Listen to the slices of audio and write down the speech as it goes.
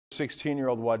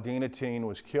16-year-old Wadena teen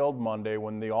was killed Monday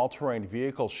when the all-terrain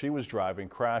vehicle she was driving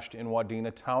crashed in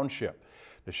Wadena Township.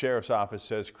 The sheriff's office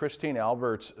says Christine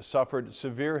Alberts suffered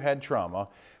severe head trauma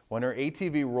when her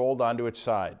ATV rolled onto its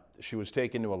side. She was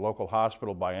taken to a local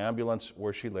hospital by ambulance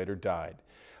where she later died.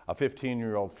 A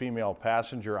 15-year-old female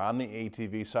passenger on the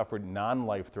ATV suffered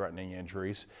non-life-threatening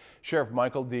injuries. Sheriff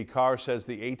Michael D. Carr says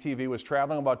the ATV was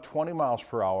traveling about 20 miles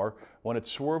per hour when it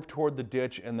swerved toward the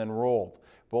ditch and then rolled.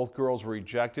 Both girls were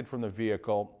ejected from the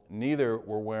vehicle. Neither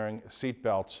were wearing seat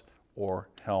belts or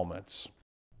helmets.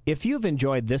 If you've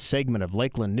enjoyed this segment of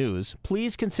Lakeland News,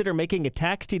 please consider making a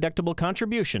tax-deductible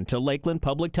contribution to Lakeland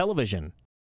Public Television.